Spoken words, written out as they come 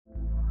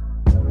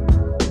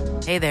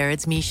Hey there,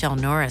 it's Michelle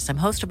Norris. I'm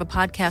host of a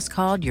podcast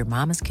called Your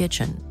Mama's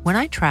Kitchen. When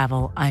I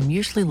travel, I'm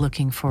usually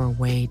looking for a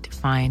way to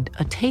find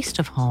a taste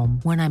of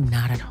home when I'm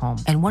not at home.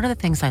 And one of the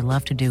things I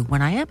love to do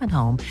when I am at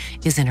home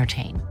is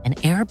entertain. And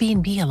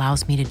Airbnb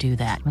allows me to do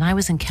that. When I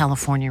was in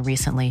California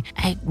recently,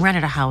 I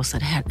rented a house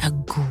that had a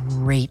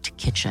great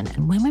kitchen.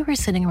 And when we were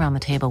sitting around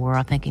the table, we were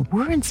all thinking,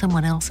 we're in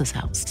someone else's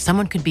house.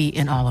 Someone could be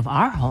in all of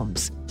our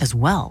homes as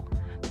well.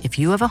 If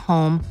you have a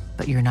home,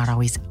 but you're not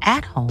always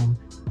at home,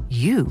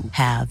 you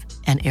have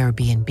an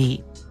Airbnb.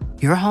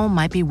 Your home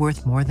might be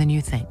worth more than you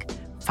think.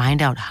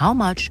 Find out how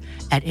much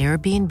at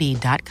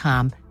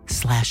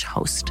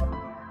airbnb.com/host.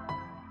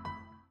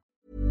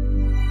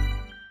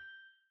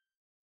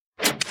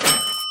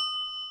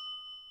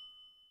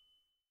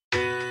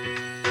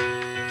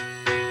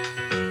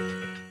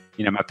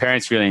 You know, my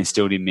parents really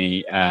instilled in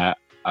me a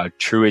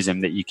truism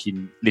that you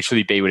can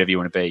literally be whatever you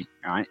want to be,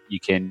 right? You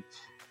can,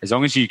 as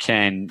long as you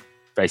can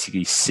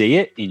basically see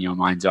it in your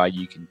mind's eye,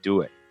 you can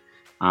do it.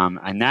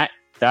 And that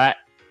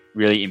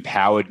really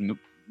empowered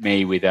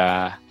me with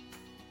a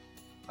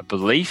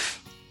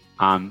belief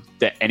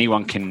that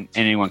anyone can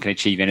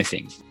achieve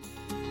anything.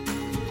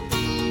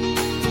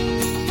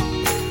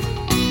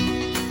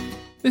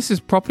 This is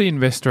Property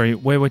Investory,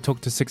 where we talk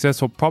to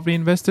successful property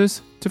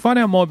investors to find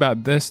out more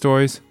about their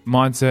stories,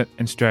 mindset,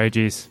 and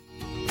strategies.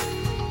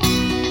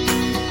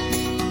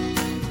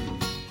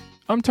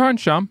 I'm Tyron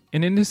Shum,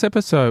 and in this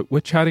episode,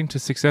 we're chatting to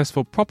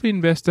successful property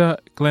investor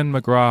Glenn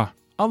McGrath,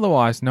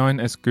 otherwise known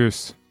as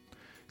Goose.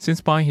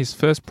 Since buying his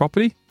first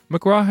property,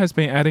 McGrath has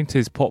been adding to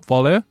his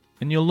portfolio,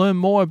 and you'll learn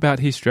more about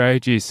his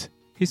strategies,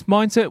 his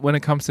mindset when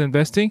it comes to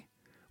investing,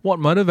 what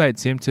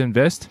motivates him to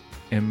invest,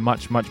 and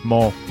much, much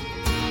more.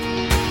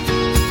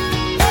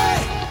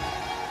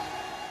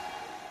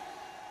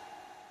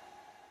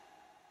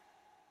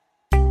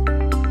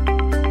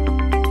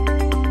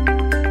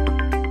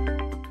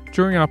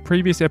 During our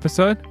previous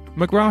episode,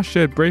 McGrath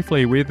shared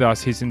briefly with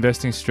us his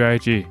investing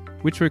strategy,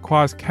 which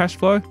requires cash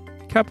flow,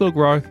 capital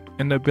growth,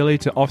 and the ability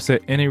to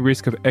offset any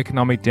risk of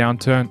economic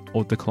downturn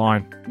or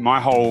decline.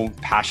 My whole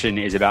passion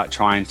is about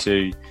trying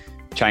to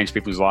change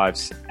people's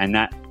lives, and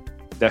that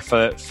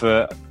for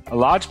a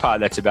large part,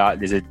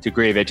 there's a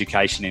degree of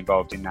education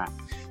involved in that.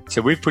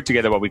 So we've put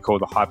together what we call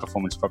the high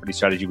performance property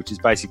strategy, which is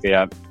basically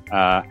a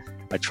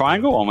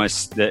triangle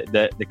almost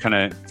that kind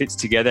of fits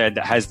together,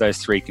 that has those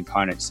three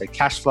components: so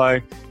cash flow,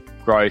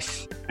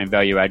 growth, and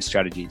value add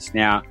strategies.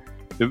 Now,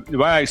 the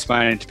way I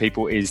explain it to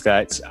people is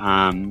that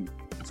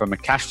from a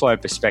cash flow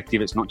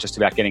perspective, it's not just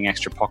about getting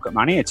extra pocket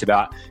money. It's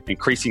about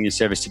increasing your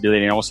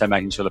serviceability and also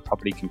making sure the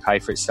property can pay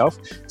for itself.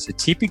 So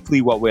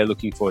typically what we're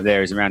looking for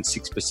there is around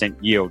 6%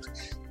 yield.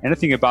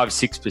 Anything above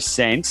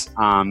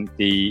 6%,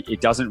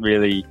 it doesn't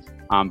really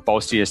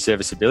bolster your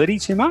serviceability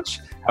too much.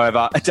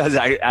 However, it does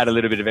add a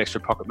little bit of extra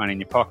pocket money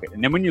in your pocket.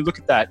 And then when you look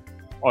at that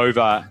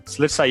over,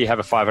 so let's say you have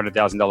a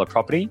 $500,000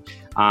 property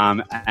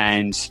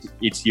and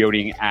it's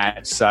yielding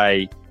at,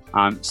 say,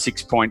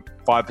 6.5%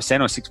 or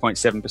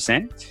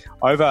 6.7%,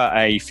 over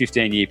a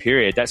 15-year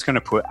period, that's going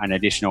to put an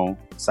additional,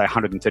 say,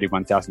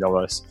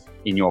 $131,000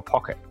 in your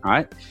pocket,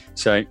 right?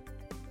 So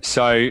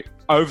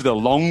over the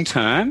long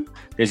term,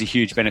 there's a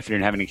huge benefit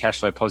in having a cash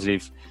flow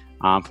positive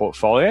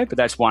portfolio, but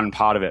that's one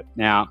part of it.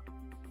 Now,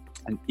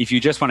 if you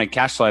just wanted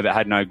cash flow but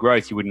had no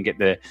growth, you wouldn't get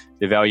the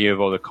value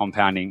of all the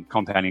compounding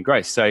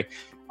growth. So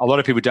a lot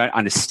of people don't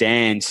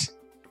understand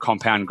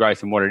compound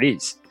growth and what it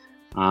is.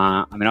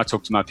 I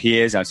talk to my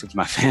peers, I talk to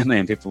my family,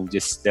 and people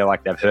they're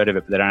like they've heard of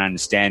it, but they don't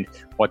understand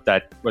what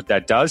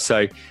that does.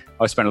 So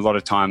I spent a lot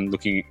of time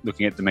looking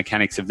at the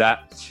mechanics of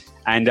that,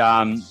 and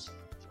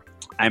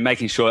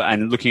making sure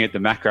and looking at the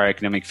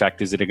macroeconomic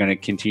factors that are going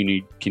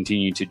to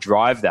continue to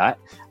drive that,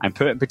 and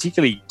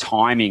particularly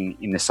timing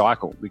in the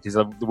cycle, because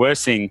the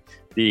worst thing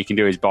that you can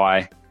do is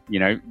buy,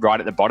 right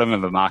at the bottom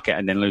of a market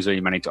and then lose all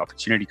your money to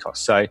opportunity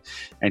costs. So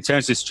in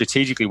terms of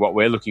strategically, what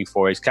we're looking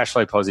for is cash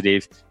flow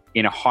positive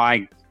in a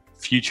high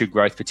future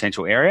growth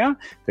potential area,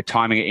 but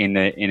timing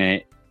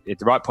it at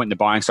the right point in the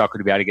buying cycle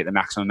to be able to get the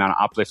maximum amount of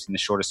uplift in the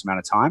shortest amount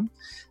of time.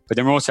 But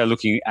then we're also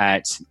looking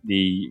at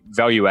the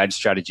value add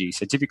strategy.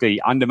 So typically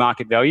under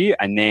market value,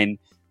 and then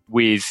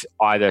with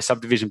either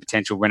subdivision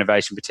potential,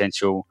 renovation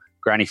potential,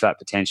 granny flat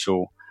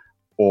potential,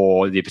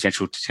 or the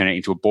potential to turn it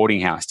into a boarding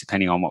house,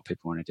 depending on what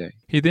people want to do.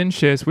 He then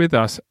shares with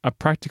us a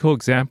practical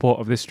example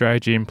of this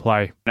strategy in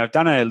play. And I've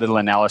done a little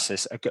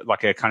analysis,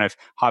 like a kind of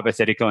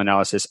hypothetical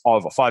analysis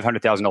of a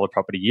 $500,000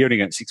 property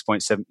yielding at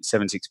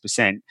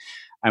 6.76%,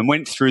 and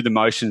went through the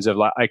motions of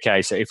like,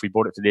 okay, so if we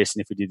bought it for this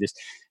and if we did this,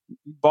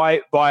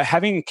 by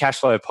having a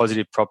cash flow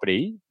positive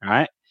property,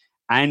 right,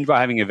 and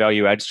by having a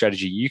value add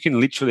strategy, you can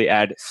literally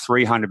add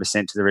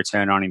 300% to the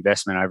return on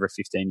investment over a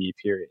 15-year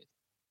period.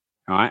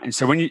 All right. And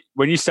so when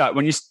you start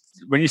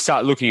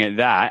looking at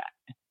that,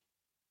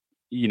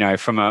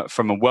 from a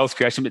wealth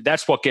creation, but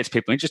that's what gets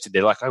people interested.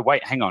 They're like, oh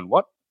wait, hang on,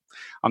 what?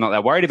 I'm not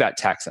that worried about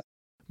tax.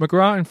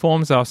 McGrath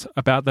informs us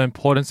about the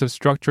importance of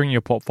structuring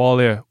your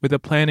portfolio with a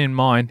plan in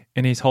mind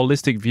and his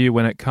holistic view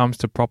when it comes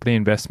to property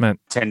investment.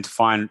 I tend to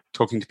find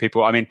talking to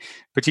people,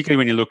 particularly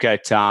when you look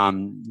at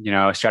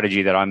a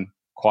strategy that I'm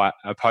quite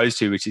opposed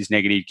to, which is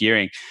negative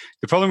gearing.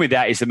 The problem with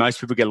that is that most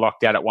people get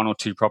locked out at one or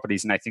two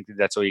properties and they think that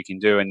that's all you can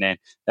do, and then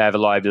they have a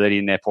liability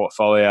in their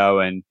portfolio,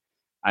 and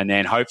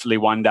then hopefully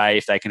one day,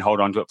 if they can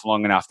hold on to it for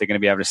long enough, they're going to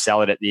be able to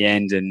sell it at the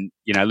end and,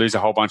 lose a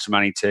whole bunch of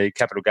money to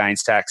capital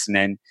gains tax, and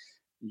then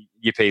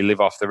yippee,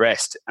 live off the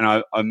rest.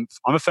 And I'm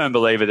a firm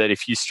believer that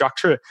if you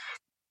structure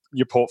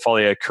your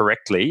portfolio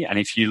correctly, and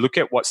if you look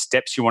at what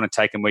steps you want to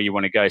take and where you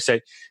want to go. So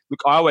look,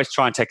 I always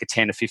try and take a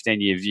 10 to 15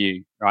 year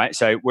view, right?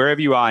 So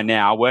wherever you are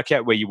now, work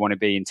out where you want to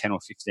be in 10 or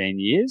 15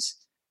 years,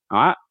 all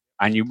right?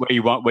 And where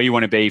you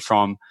want to be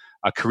from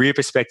a career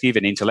perspective,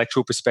 an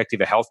intellectual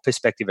perspective, a health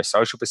perspective, a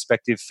social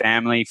perspective,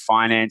 family,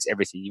 finance,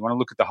 everything. You want to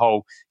look at the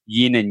whole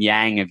yin and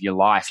yang of your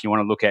life. You want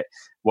to look at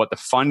what the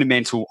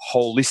fundamental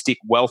holistic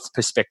wealth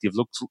perspective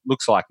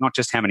looks like, not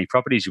just how many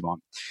properties you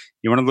want.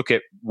 You want to look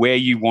at where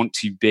you want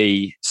to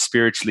be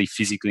spiritually,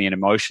 physically, and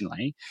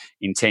emotionally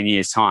in 10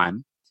 years'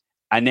 time.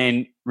 And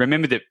then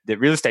remember that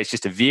real estate is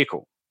just a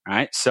vehicle,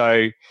 right?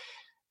 So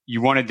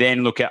you want to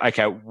then look at,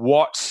 okay,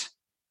 what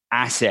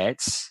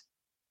assets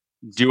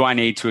do I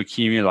need to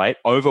accumulate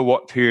over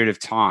what period of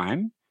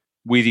time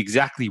with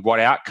exactly what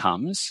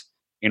outcomes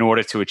in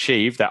order to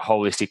achieve that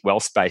holistic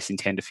wealth space in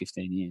 10 to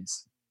 15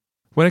 years?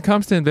 When it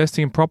comes to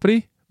investing in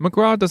property,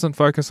 McGrath doesn't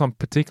focus on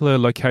particular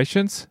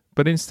locations,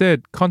 but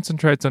instead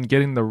concentrates on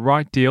getting the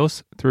right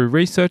deals through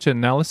research and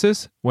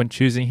analysis when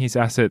choosing his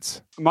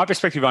assets. My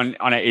perspective on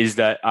it is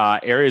that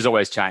areas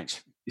always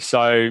change.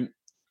 So,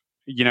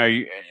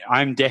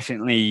 I'm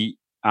definitely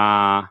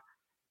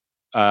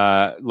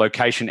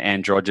location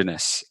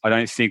androgynous. I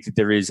don't think that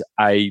there is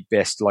a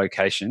best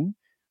location.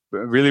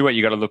 But really what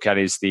you got to look at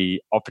is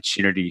the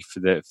opportunity for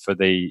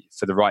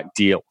the right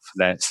deal, for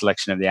that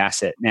selection of the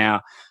asset.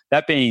 Now,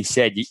 that being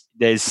said,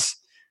 there's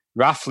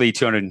roughly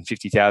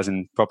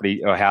 250,000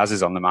 property or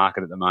houses on the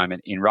market at the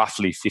moment in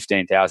roughly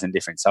 15,000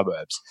 different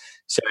suburbs.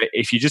 So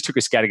if you just took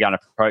a scattergun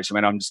approach and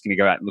went, I'm just going to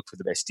go out and look for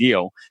the best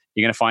deal,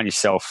 you're going to find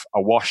yourself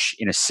awash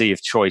in a sea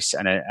of choice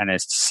and a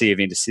sea of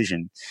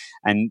indecision.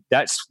 And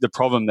that's the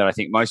problem that I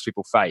think most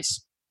people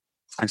face.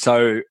 And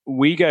so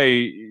we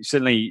go,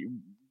 certainly,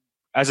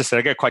 as I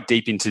said,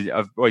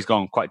 I've always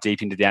gone quite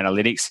deep into the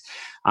analytics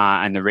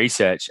and the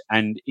research.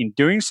 And in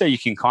doing so, you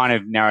can kind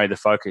of narrow the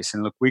focus.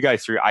 And look, we go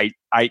through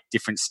eight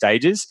different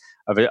stages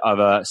of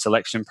a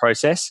selection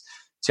process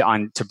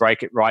to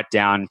break it right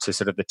down to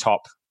sort of the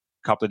top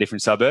couple of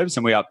different suburbs.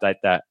 And we update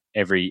that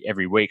every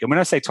week. And when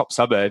I say top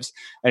suburbs,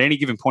 at any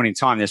given point in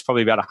time, there's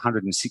probably about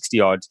 160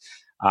 odd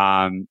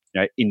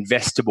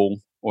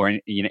investable or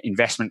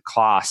investment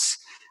class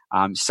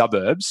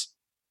suburbs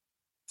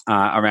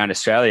around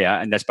Australia,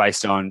 and that's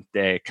based on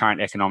their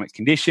current economic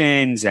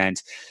conditions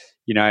and,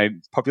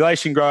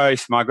 population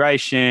growth,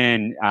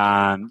 migration,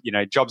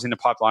 jobs in the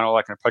pipeline, all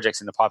that kind of projects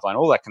in the pipeline,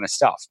 all that kind of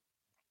stuff.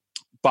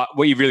 But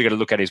what you've really got to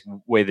look at is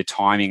where the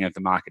timing of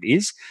the market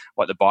is,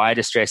 what the buyer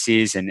distress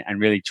is, and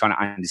really trying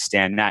to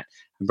understand that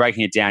and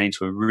breaking it down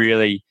into a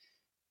really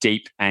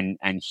deep and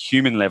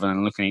human level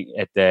and looking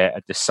at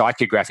the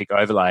psychographic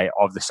overlay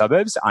of the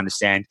suburbs to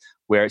understand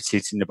where it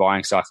sits in the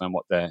buying cycle and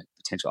what the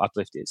potential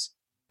uplift is.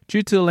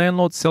 Due to the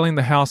landlord selling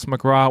the house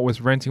McGrath was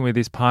renting with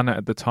his partner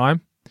at the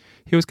time,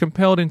 he was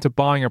compelled into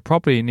buying a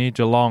property near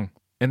Geelong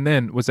and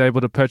then was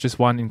able to purchase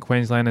one in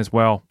Queensland as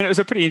well. It was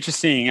a pretty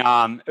interesting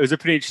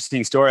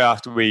story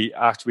after we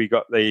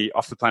got the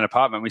off the plan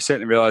apartment. We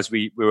certainly realised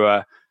we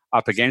were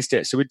up against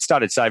it, so we'd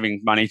started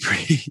saving money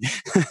pretty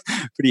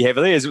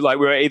heavily. As like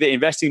we were either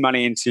investing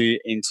money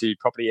into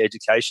property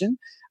education,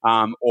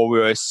 or we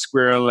were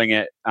squirreling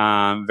it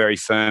very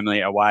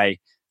firmly away.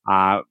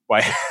 For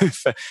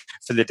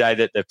the day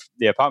that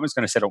the apartment's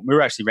going to settle. We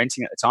were actually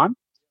renting at the time,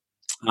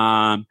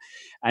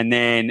 and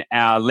then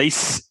our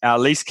lease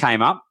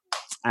came up,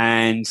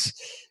 and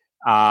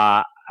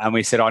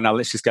we said, "Oh no,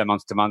 let's just go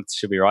month to month,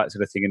 should be right,"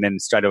 sort of thing. And then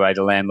straight away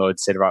the landlord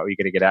said, "Right, we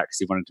got to get out," because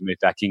he wanted to move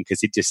back in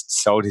because he just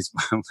sold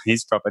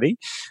his property.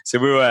 So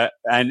we were,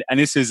 and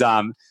this was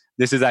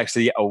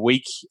actually a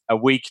week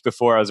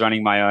before I was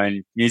running my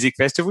own music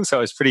festival, so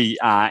it was pretty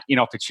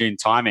inopportune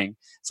timing.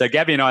 So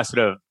Gabby and I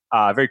sort of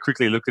very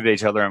quickly looked at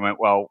each other and went,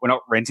 well, we're not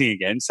renting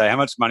again, so how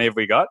much money have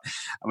we got?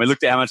 And we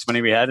looked at how much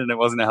money we had, and it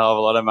wasn't a hell of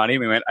a lot of money.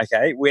 We went,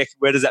 okay, where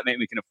does that mean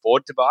we can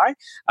afford to buy?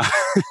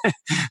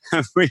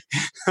 We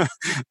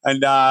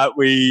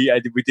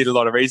did a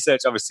lot of research,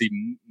 obviously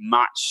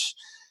much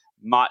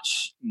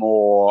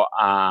more,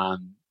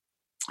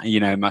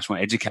 much more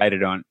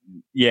educated on,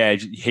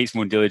 heaps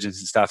more diligence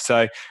and stuff.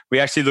 So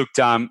we actually looked,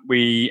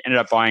 we ended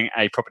up buying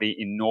a property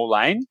in Nor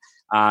Lane,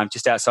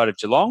 just outside of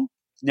Geelong.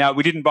 Now,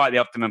 we didn't buy at the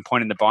optimum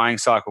point in the buying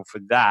cycle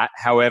for that.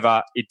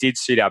 However, it did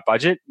suit our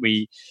budget.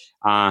 We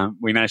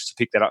managed to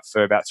pick that up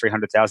for about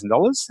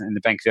 $300,000, and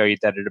the bank valued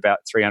that at about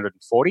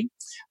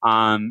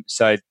 $340,000.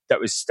 So that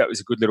was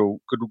a good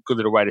little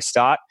way to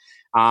start.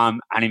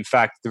 And in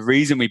fact, the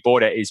reason we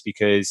bought it is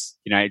because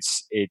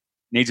it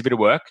needs a bit of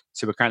work.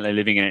 So we're currently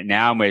living in it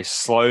now, and we're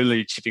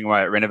slowly chipping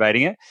away at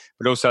renovating it.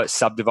 But also, it's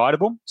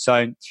subdividable.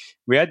 So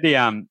we had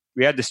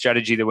the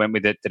strategy that went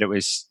with it, that it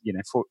was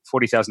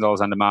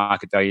 $40,000 under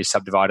market value,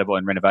 subdividable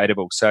and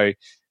renovatable. So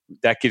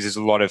that gives us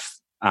a lot of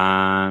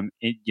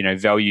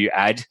value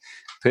add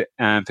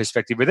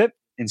perspective with it.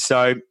 And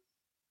so,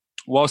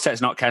 whilst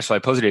that's not cash flow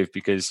positive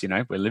because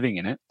we're living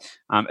in it,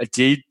 it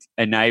did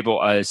enable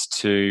us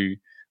to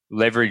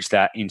leverage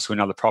that into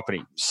another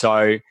property.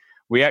 So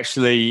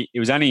it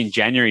was only in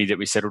January that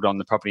we settled on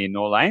the property in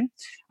North Lane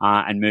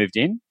and moved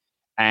in.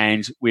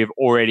 And we've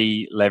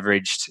already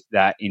leveraged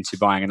that into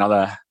buying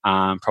another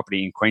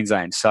property in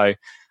Queensland. So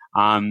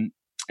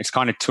it's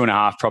kind of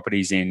 2.5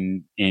 properties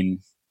in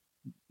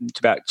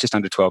about just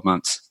under 12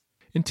 months.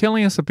 In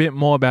telling us a bit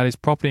more about his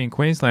property in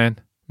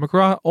Queensland,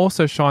 McGrath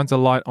also shines a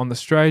light on the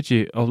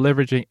strategy of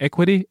leveraging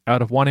equity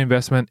out of one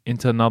investment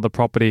into another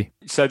property.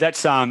 So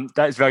that's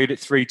valued at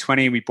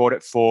 $320. We bought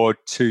it for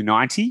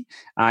 $290.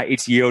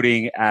 It's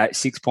yielding at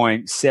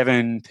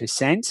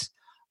 6.7%.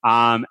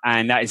 And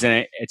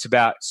it's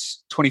about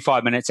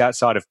 25 minutes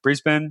outside of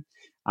Brisbane.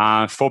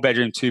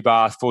 4-bedroom,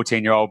 2-bath,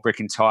 14-year-old brick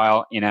and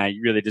tile in a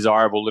really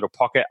desirable little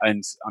pocket,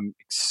 and I'm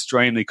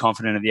extremely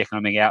confident of the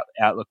economic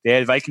outlook there.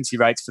 The vacancy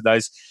rates for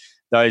those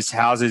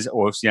houses,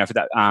 or for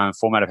that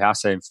format of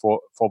house, so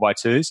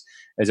 4x2s,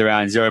 is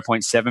around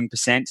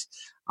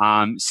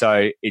 0.7%.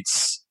 So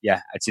it's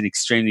an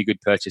extremely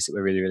good purchase that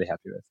we're really, really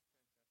happy with.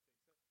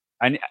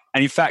 And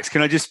in fact,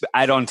 can I just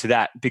add on to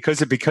that?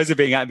 Because of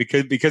being able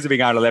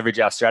to leverage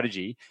our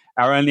strategy,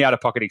 our only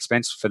out-of-pocket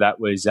expense for that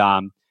was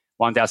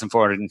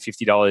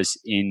 $1,450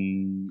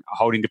 in a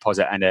holding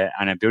deposit and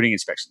a building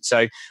inspection.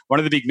 So one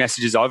of the big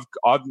messages I'm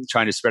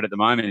trying to spread at the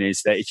moment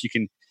is that if you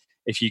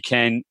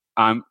can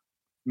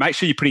make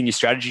sure you're putting your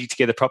strategy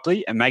together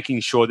properly and making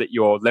sure that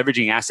you're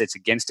leveraging assets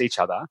against each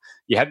other,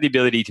 you have the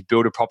ability to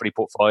build a property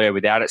portfolio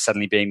without it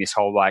suddenly being this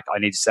whole I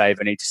need to save.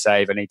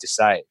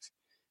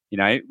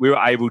 We were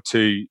able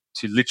to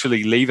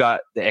literally lever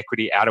the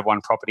equity out of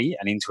one property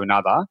and into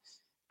another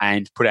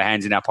and put our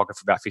hands in our pocket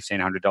for about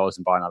 $1,500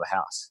 and buy another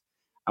house.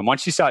 And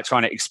once you start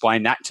trying to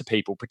explain that to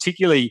people,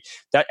 particularly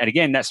that, and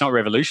again, that's not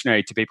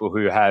revolutionary to people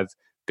who have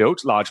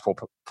built large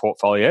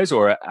portfolios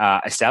or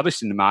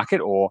established in the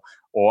market or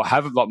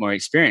have a lot more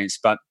experience.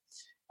 But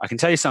I can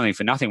tell you something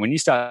for nothing. When you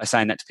start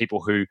saying that to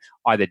people who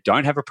either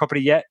don't have a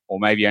property yet or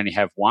maybe only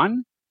have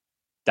one,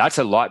 that's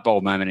a light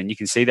bulb moment. And you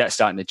can see that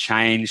starting to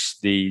change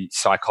the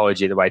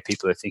psychology, the way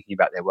people are thinking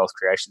about their wealth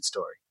creation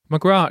story.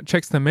 McGrath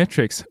checks the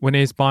metrics when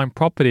he's buying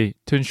property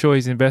to ensure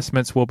his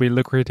investments will be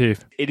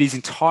lucrative. It is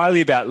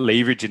entirely about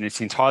leverage, and it's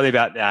entirely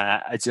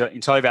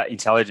about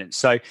intelligence.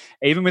 So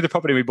even with the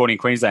property we bought in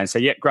Queensland,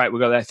 great, we've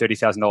got that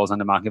 $30,000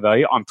 under market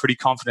value. I'm pretty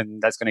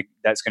confident that's going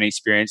to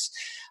experience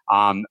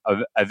a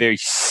very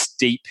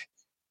steep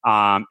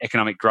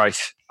economic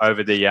growth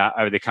over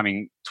the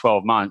coming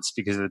 12 months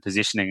because of the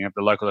positioning of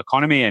the local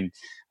economy and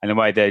the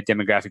way the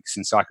demographics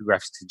and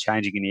psychographics are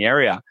changing in the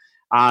area.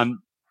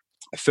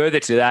 Further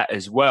to that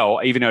as well,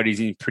 even though it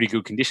is in pretty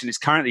good condition, it's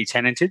currently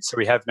tenanted, so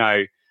we have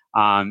no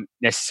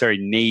necessary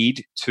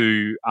need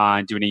to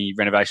do any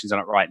renovations on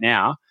it right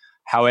now.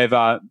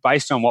 However,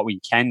 based on what we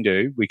can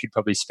do, we could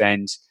probably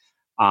spend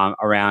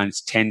around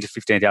 $10,000 to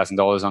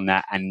 $15,000 on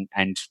that and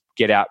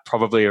get out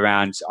probably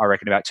around, I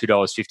reckon, about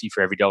 $2.50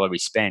 for every dollar we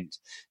spend.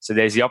 So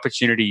there's the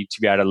opportunity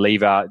to be able to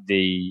lever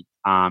the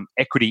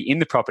equity in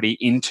the property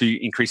into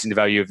increasing the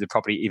value of the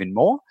property even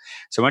more.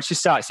 So once you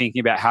start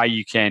thinking about how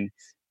you can,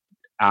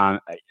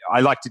 I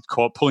like to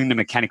call it pulling the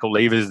mechanical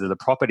levers of the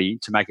property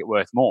to make it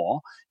worth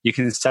more, you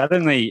can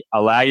suddenly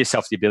allow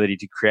yourself the ability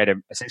to create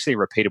essentially a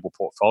repeatable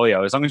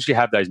portfolio, as long as you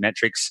have those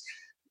metrics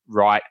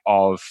right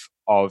of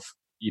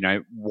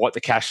what the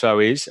cash flow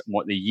is,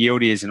 what the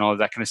yield is, and all of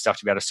that kind of stuff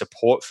to be able to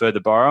support further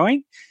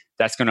borrowing.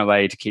 That's going to allow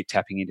you to keep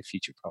tapping into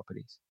future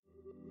properties.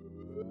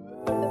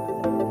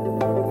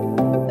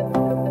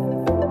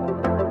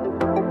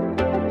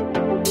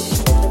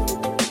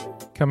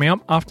 Coming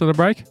up after the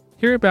break,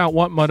 hear about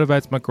what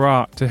motivates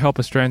McGrath to help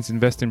Australians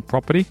invest in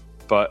property.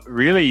 But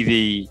really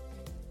the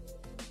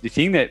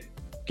thing that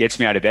gets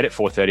me out of bed at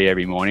 4:30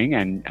 every morning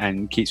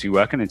and keeps me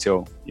working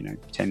until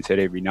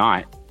 10:30 every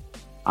night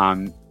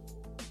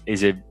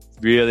is a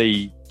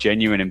really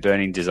genuine and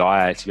burning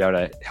desire to be able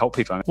to help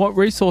people. What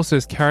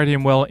resources carried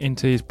him well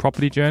into his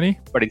property journey?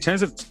 But in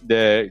terms of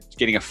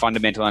getting a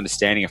fundamental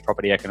understanding of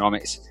property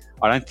economics,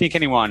 I don't think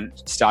anyone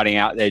starting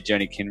out their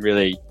journey can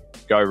really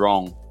go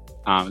wrong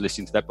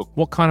listening to that book.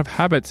 What kind of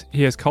habits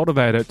he has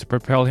cultivated to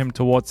propel him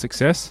towards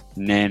success?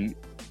 And then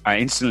I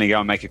instantly go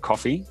and make a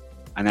coffee,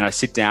 and then I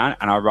sit down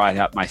and I write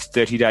out my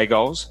 30-day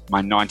goals,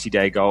 my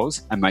 90-day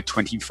goals, and my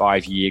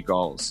 25-year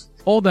goals.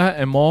 All that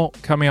and more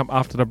coming up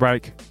after the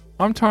break.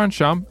 I'm Tyron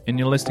Shum, and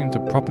you're listening to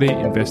Property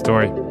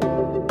Investory.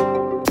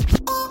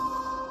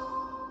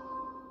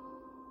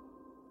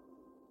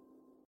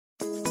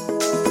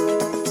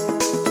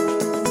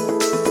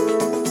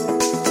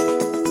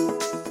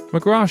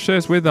 McGrath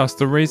shares with us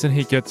the reason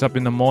he gets up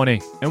in the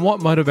morning and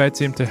what motivates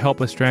him to help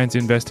Australians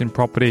invest in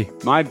property.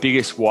 My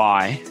biggest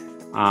why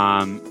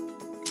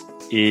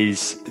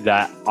is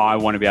that I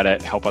want to be able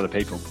to help other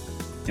people.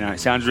 It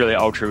sounds really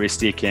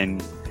altruistic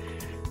and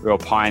real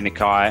pie in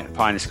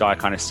the sky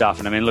kind of stuff.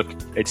 And I mean, look,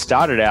 it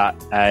started out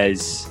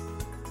as,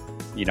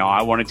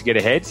 I wanted to get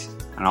ahead.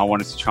 and I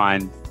wanted to try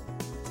and,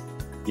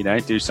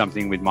 do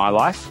something with my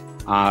life.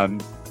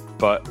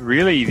 But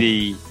really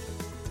the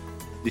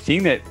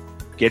thing that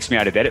gets me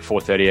out of bed at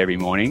 4:30 every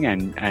morning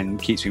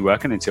and keeps me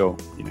working until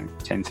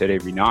 10:30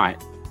 every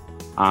night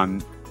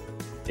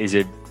is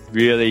a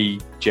really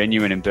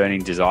genuine and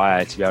burning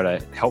desire to be able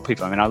to help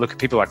people. I mean, I look at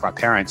people like my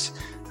parents,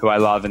 who I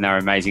love, and they're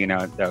amazing,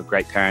 and they're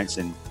great parents,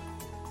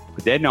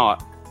 but they're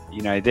not.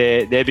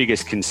 Their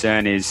biggest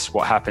concern is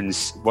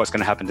what's going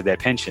to happen to their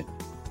pension.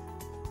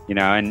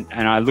 And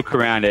I look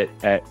around at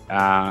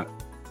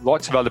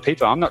lots of other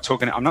people. I'm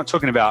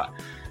talking about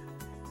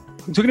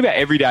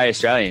everyday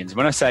Australians.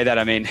 When I say that,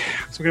 I mean,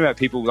 I'm talking about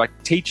people like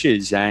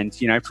teachers and,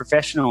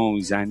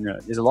 professionals. And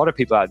there's a lot of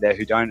people out there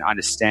who don't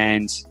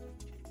understand,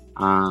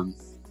 they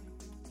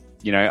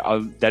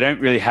don't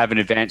really have an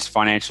advanced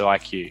financial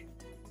IQ.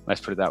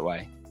 Let's put it that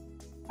way.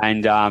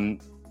 And,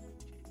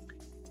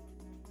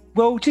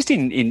 just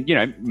in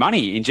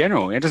money in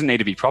general, it doesn't need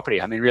to be property.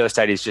 I mean, real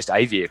estate is just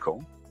a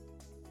vehicle.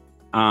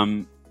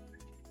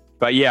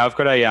 But yeah, I've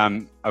got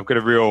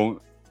a real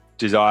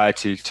desire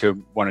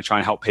to want to try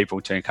and help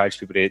people, to encourage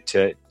people to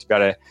be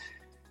able to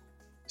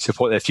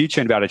support their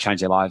future and be able to change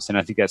their lives. And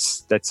I think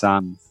that's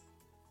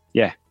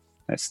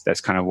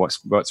kind of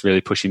what's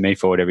really pushing me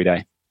forward every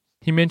day.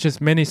 He mentions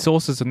many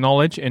sources of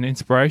knowledge and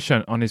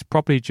inspiration on his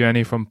property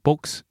journey, from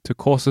books to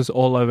courses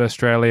all over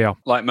Australia.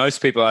 Like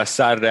most people, I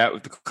started out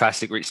with the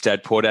classic Rich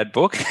Dad, Poor Dad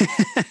book,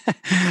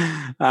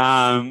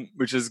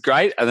 which was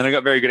great. And then I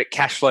got very good at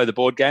Cash Flow, the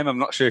board game. I'm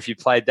not sure if you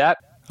played that.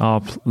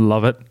 Oh,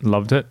 love it.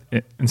 Loved it.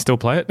 And still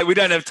play it. We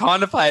don't have time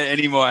to play it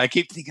anymore. I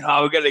keep thinking,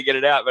 we're going to get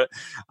it out. But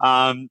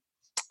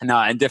no,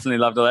 and definitely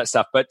loved all that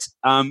stuff. But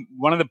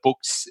one of the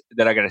books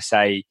that I got to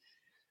say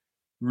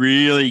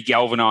really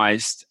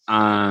galvanized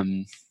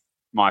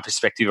my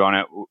perspective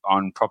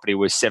on property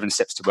was 7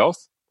 Steps to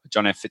Wealth,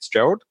 John F.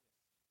 Fitzgerald.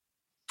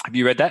 Have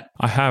you read that?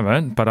 I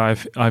haven't, but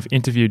I've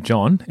interviewed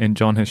John, and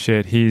John has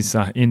shared his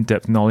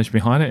in-depth knowledge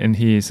behind it, and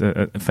he is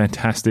a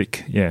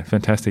fantastic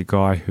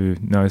guy who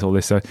knows all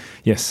this. So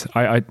yes,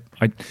 I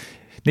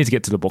need to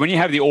get to the book. When you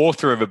have the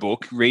author of a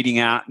book reading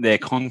out their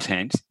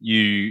content,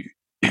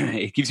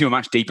 it gives you a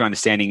much deeper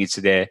understanding into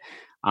their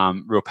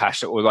real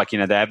passion, or they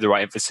have the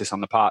right emphasis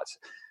on the parts.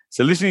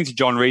 So listening to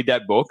John read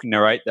that book,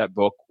 narrate that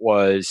book,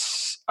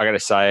 was, I got to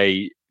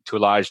say, to a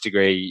large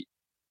degree,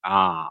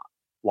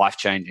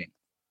 life-changing.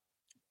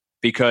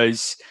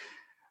 Because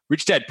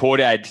Rich Dad, Poor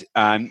Dad,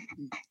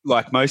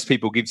 like most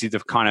people, gives you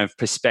the kind of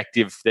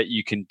perspective that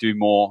you can do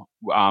more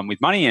with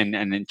money, and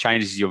then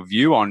changes your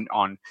view on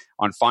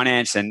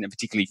finance, and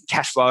particularly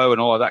cash flow and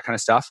all of that kind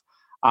of stuff.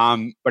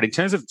 But in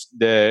terms of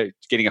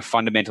getting a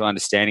fundamental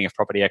understanding of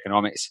property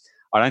economics,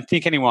 I don't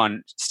think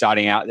anyone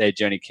starting out their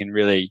journey can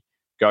really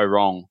go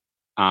wrong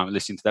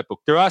listening to that book.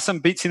 There are some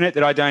bits in it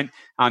that I don't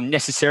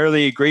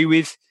necessarily agree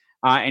with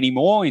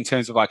anymore, in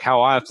terms of like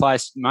how I apply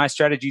my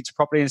strategy to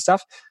property and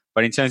stuff.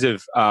 But in terms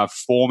of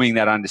forming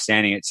that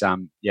understanding, it's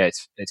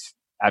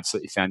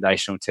absolutely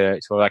foundational to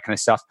all that kind of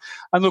stuff.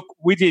 And look,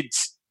 we did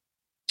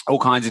all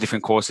kinds of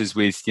different courses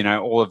with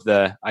all of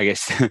the, I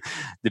guess,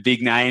 the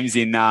big names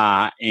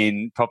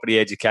in property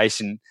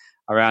education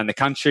around the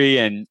country,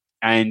 and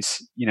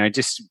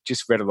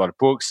just read a lot of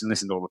books and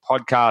listened to all the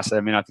podcasts.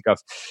 I mean, I think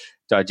I've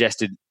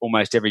digested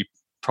almost every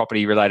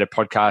property related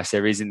podcast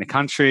there is in the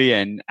country,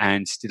 and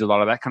did a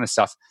lot of that kind of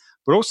stuff.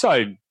 But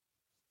also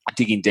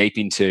digging deep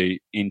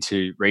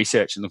into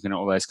research and looking at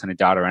all those kind of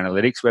data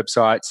analytics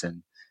websites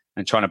and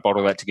trying to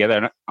bottle that together.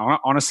 And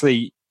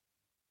honestly,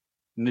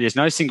 there's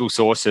no single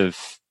source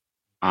of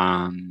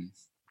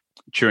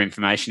true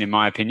information, in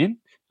my opinion.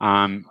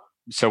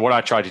 So what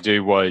I tried to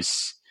do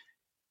was,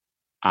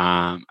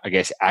 I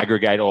guess,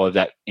 aggregate all of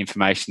that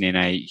information in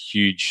a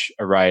huge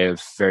array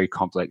of very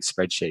complex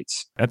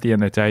spreadsheets. At the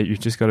end of the day, you've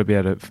just got to be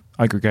able to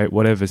aggregate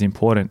whatever's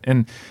important.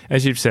 And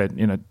as you've said,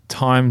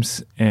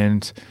 times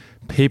and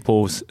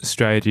people's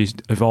strategies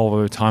evolve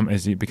over time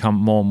as you become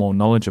more and more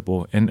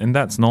knowledgeable. And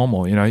that's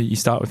normal. You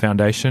start with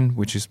foundation,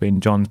 which has been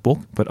John's book,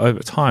 but over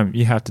time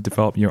you have to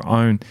develop your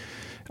own,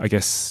 I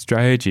guess,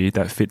 strategy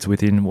that fits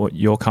within what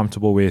you're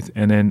comfortable with,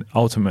 and then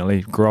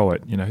ultimately grow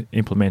it,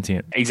 implementing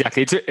it.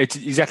 Exactly.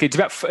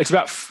 It's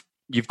about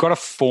you've got to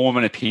form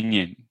an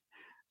opinion.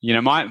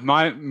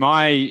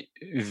 My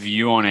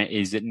view on it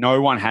is that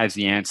no one has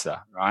the answer,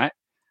 right?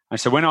 And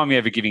so when I'm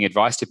ever giving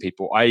advice to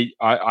people, I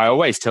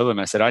always tell them,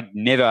 I said, I'd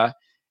never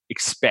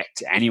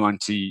expect anyone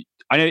to,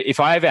 I know if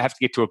I ever have to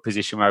get to a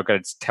position where I've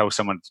got to tell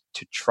someone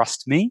to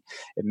trust me,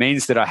 it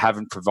means that I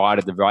haven't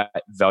provided the right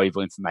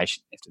valuable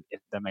information,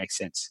 if that makes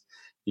sense.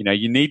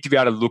 You need to be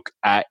able to look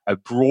at a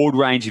broad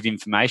range of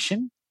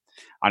information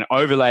and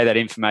overlay that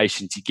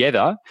information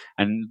together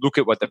and look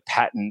at what the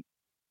pattern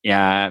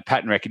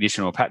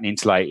recognition or pattern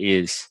interlay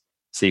is,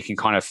 so you can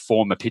kind of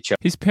form a picture.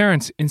 His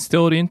parents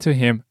instilled into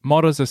him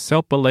models of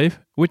self-belief,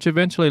 which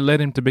eventually led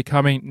him to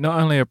becoming not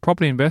only a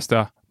property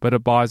investor, but a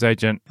buyer's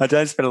agent. I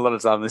don't spend a lot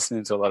of time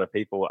listening to a lot of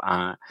people.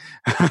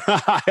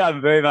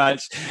 I'm very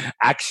much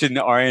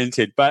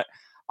action-oriented. But,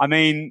 I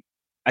mean,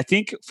 I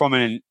think from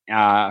an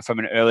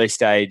early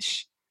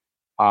stage,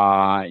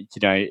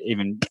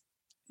 even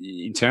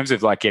in terms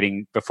of like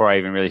getting, before I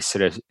even really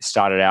sort of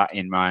started out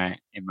in my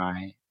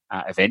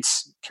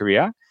events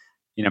career,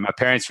 my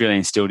parents really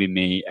instilled in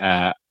me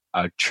a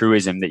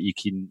truism that you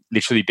can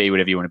literally be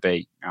whatever you want to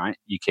be, right?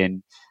 You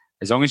can,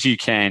 as long as you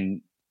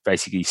can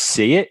basically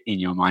see it in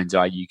your mind's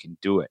eye, you can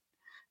do it.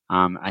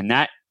 And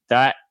that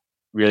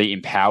really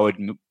empowered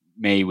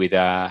me with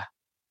a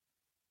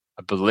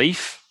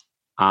belief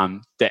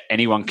that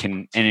anyone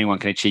can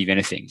achieve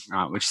anything,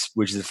 right?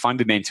 Which is a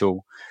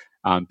fundamental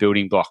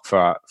building block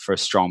for a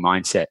strong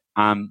mindset.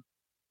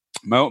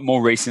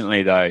 More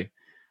recently, though,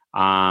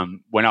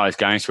 when I was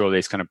going through all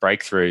these kind of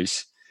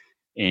breakthroughs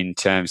in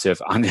terms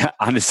of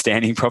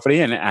understanding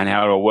property and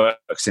how it all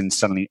works, and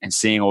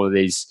seeing all of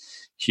these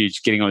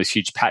getting all this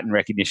huge pattern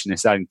recognition and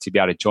starting to be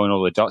able to join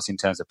all the dots in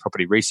terms of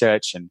property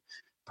research and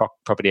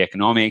property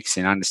economics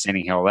and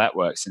understanding how all that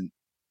works. And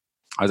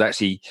I was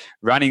actually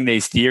running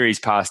these theories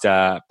past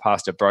a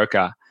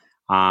broker,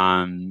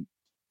 and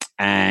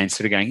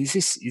sort of going, is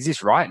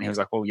this right? And he was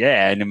like, well,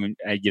 yeah. And then,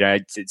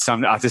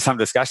 after some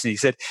discussion, he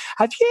said,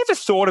 have you ever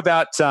thought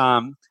about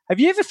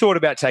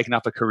taking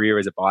up a career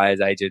as a buyer's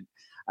agent?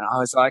 And I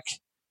was like,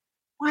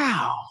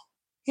 wow,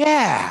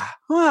 yeah,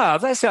 wow,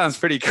 that sounds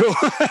pretty cool.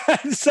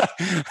 So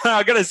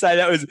I got to say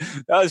that was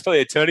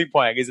probably a turning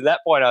point, because at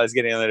that point I was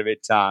getting a little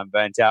bit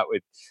burnt out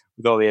with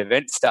all the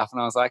event stuff,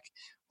 and I was like,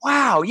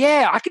 wow,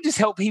 yeah, I could just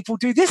help people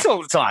do this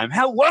all the time.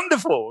 How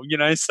wonderful,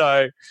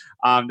 So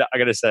I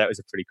got to say that was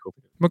a pretty cool.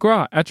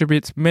 McGrath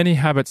attributes many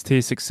habits to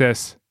his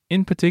success,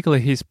 in particular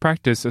his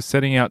practice of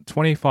setting out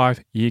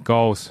 25-year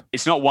goals.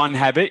 It's not one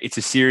habit, it's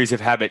a series of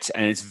habits,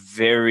 and it's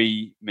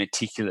very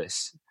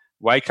meticulous.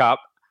 Wake up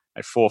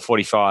at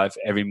 4:45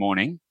 every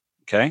morning,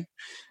 okay?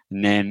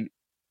 And then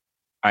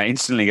I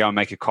instantly go and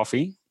make a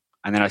coffee,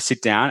 and then I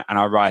sit down and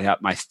I write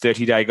out my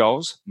 30-day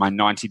goals, my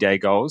 90-day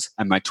goals,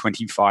 and my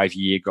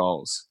 25-year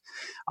goals.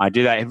 I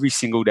do that every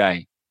single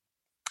day.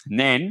 And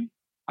then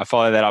I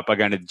follow that up by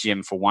going to the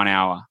gym for 1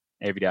 hour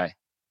every day.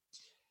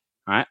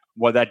 All right?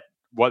 What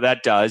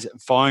that does,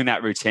 following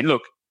that routine,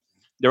 look,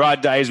 there are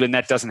days when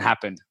that doesn't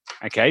happen,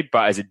 okay?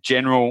 But as a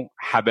general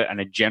habit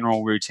and a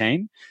general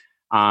routine,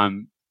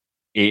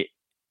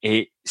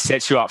 it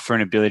sets you up for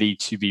an ability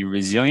to be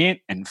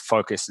resilient and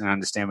focused and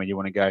understand where you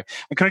want to go.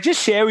 And can I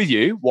just share with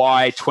you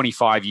why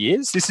 25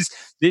 years? Do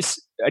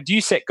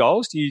you set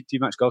goals? Do you do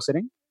much goal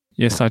setting?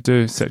 Yes, I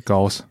do set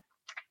goals.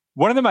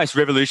 One of the most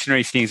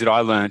revolutionary things that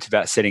I learned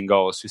about setting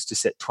goals was to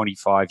set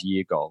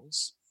 25-year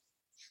goals.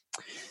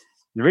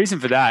 The reason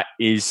for that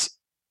is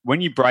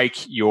when you break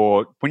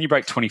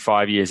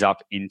 25 years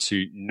up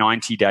into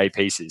 90-day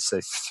pieces, so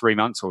 3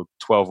 months or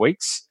 12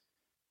 weeks,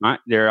 right?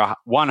 There are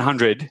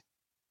 100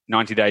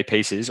 90-day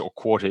pieces or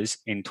quarters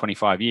in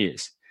 25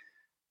 years.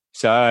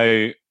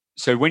 So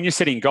when you're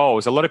setting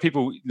goals, a lot of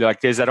people,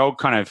 like, there's that old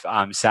kind of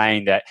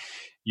saying that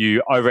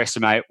you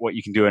overestimate what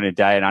you can do in a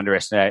day and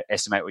underestimate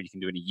what you can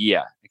do in a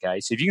year.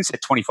 Okay, so if you can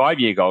set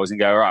 25-year goals and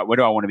go, all right, where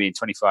do I want to be in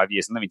 25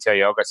 years? And let me tell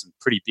you, I've got some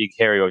pretty big,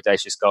 hairy,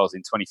 audacious goals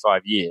in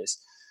 25 years.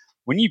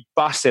 When you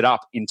bust it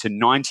up into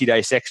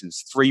 90-day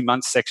sections,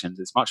 3-month sections,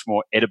 it's much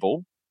more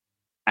edible,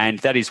 and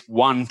that is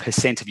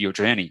 1% of your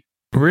journey.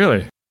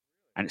 Really?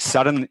 And it's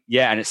suddenly,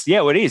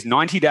 it is.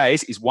 90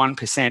 days is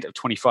 1% of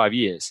 25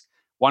 years.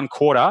 1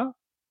 quarter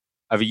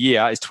of a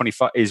year is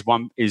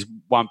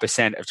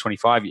 1% of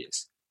 25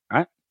 years.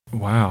 Right?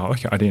 Wow.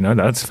 Okay, I didn't know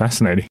that. That's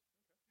fascinating.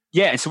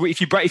 Yeah, and so if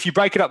you break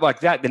it up like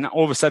that, then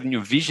all of a sudden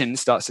your vision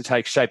starts to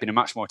take shape in a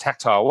much more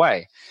tactile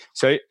way.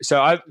 So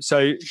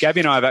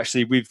Gabby and I have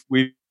actually we've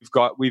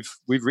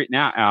written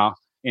out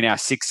in our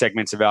 6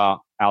 segments of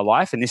our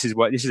life, and this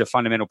is a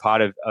fundamental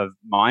part of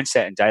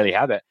mindset and daily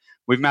habit.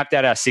 We've mapped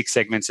out our 6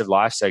 segments of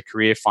life, so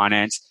career,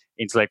 finance,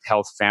 intellect,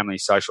 health, family,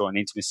 social, and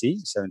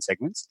intimacy, 7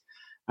 segments.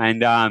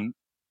 And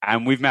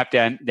we've mapped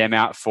them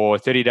out for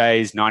 30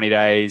 days, 90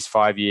 days,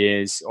 5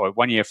 years, or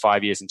 1 year,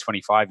 5 years, and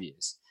 25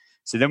 years.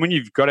 So then when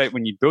you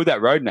build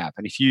that roadmap,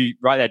 and if you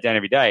write that down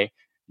every day,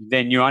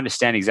 then you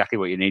understand exactly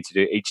what you need to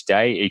do each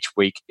day, each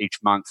week, each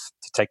month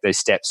to take those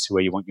steps to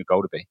where you want your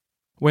goal to be.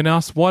 When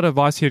asked what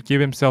advice he'd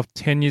give himself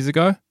 10 years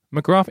ago,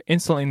 McGrath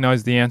instantly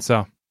knows the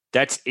answer.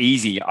 That's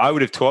easy. I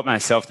would have taught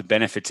myself the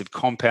benefits of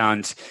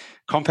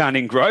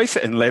compounding growth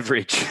and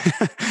leverage.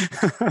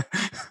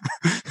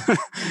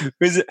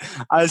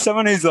 As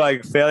someone who's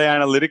like fairly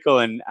analytical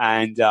and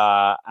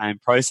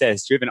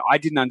process driven, I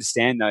didn't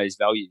understand those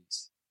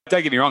values.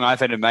 Don't get me wrong, I've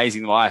had an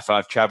amazing life.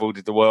 I've traveled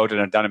the world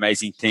and I've done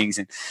amazing things,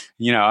 and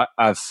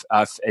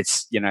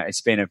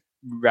it's been a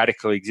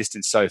radical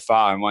existence so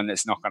far, and one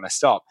that's not going to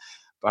stop.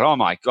 But oh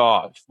my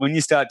God, when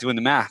you start doing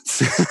the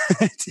maths,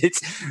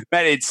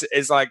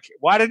 it's like,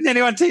 why didn't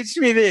anyone teach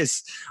me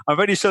this? I'm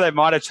pretty sure they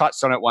might have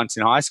touched on it once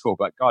in high school,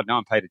 but God, no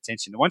one paid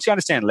attention. Once you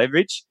understand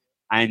leverage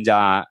and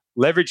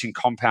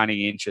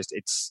compounding interest,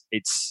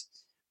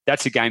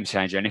 that's a game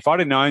changer. And if I'd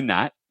have known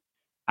that,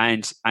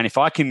 and if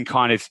I can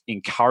kind of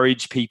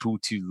encourage people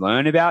to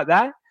learn about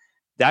that,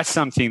 that's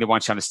something that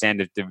once you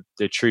understand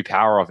the true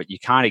power of it, you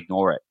can't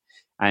ignore it.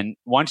 And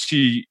once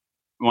you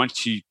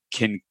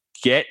can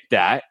get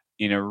that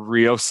in a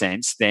real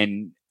sense,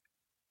 then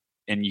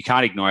and you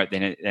can't ignore it,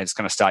 then it's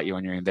going to start you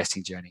on your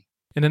investing journey.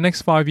 In the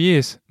next 5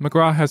 years,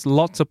 McGrath has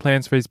lots of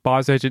plans for his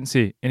buyer's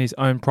agency and his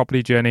own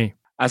property journey.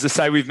 As I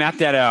say, we've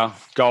mapped out our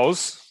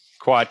goals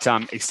quite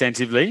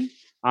extensively.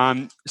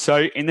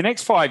 So in the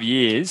next 5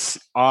 years,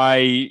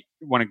 I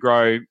want to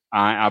grow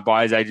our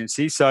buyer's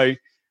agency. So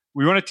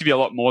we want it to be a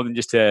lot more than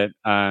just a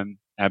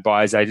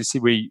buyer's agency.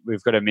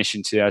 We've got a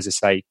mission to, as I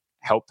say,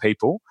 help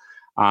people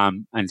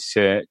and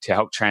to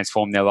help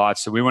transform their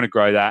lives. So we want to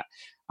grow that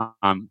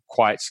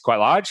quite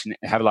large and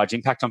have a large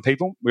impact on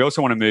people. We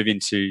also want to move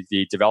into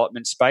the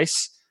development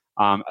space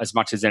as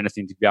much as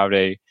anything, to be able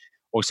to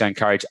also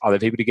encourage other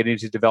people to get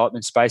into the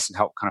development space and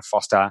help kind of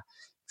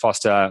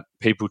foster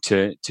people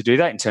to do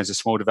that in terms of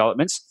small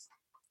developments.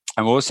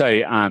 And we're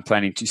also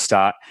planning to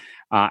start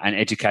an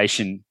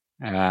education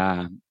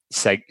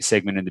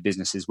segment in the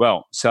business as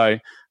well. So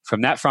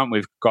from that front,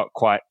 we've got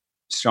quite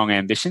strong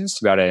ambitions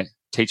to be able to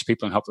teach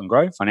people and help them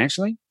grow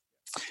financially.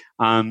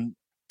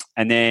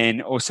 And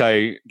then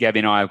also, Gabby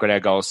and I have got our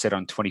goals set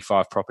on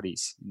 25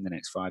 properties in the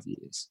next 5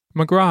 years.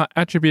 McGrath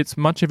attributes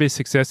much of his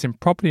success in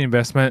property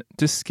investment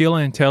to skill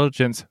and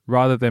intelligence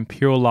rather than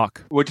pure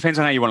luck. Well, it depends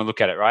on how you want to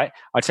look at it, right?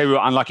 I'd say we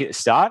were unlucky at the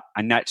start,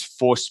 and that's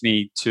forced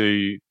me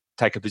to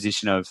take a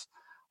position of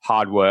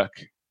hard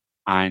work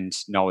and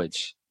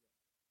knowledge.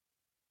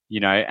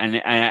 And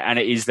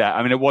it is that.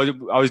 I mean, I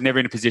was never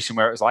in a position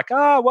where it was like,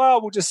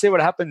 we'll just see what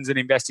happens and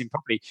invest in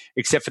property,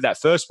 except for that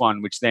first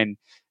one, which then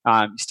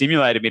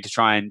stimulated me to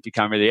try and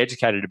become really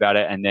educated about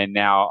it. And then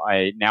now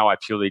I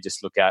purely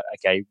just look at,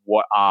 okay,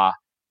 what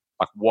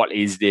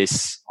is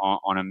this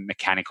on a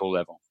mechanical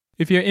level?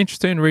 If you're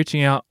interested in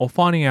reaching out or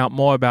finding out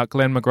more about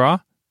Glenn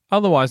McGrath,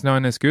 otherwise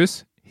known as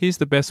Goose, here's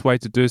the best way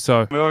to do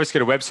so. We've always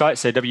got a website,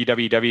 so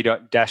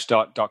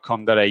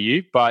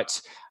www.dashdot.com.au.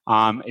 But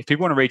if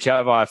people want to reach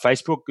out via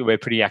Facebook, we're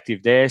pretty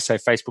active there. So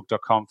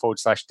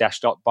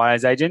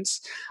facebook.com/dash.buyersagents.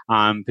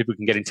 People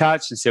can get in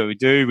touch and see what we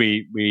do.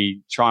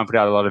 We try and put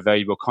out a lot of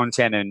valuable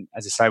content. And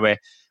as I say,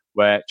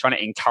 we're trying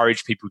to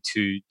encourage people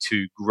to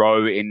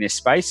grow in this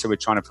space. So we're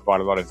trying to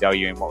provide a lot of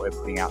value in what we're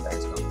putting out there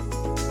as well.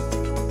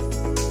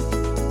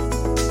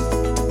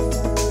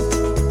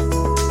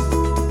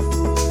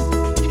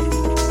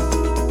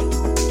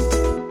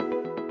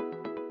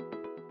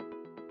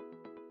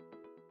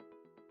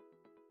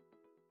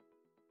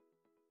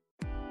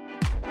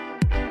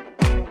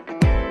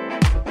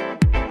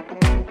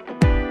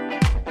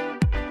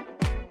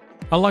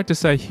 I'd like to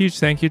say a huge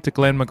thank you to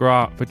Glenn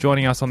McGrath for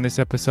joining us on this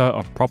episode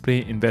of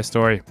Property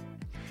Investory.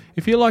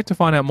 If you'd like to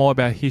find out more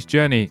about his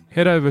journey,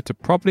 head over to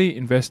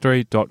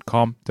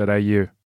propertyinvestory.com.au.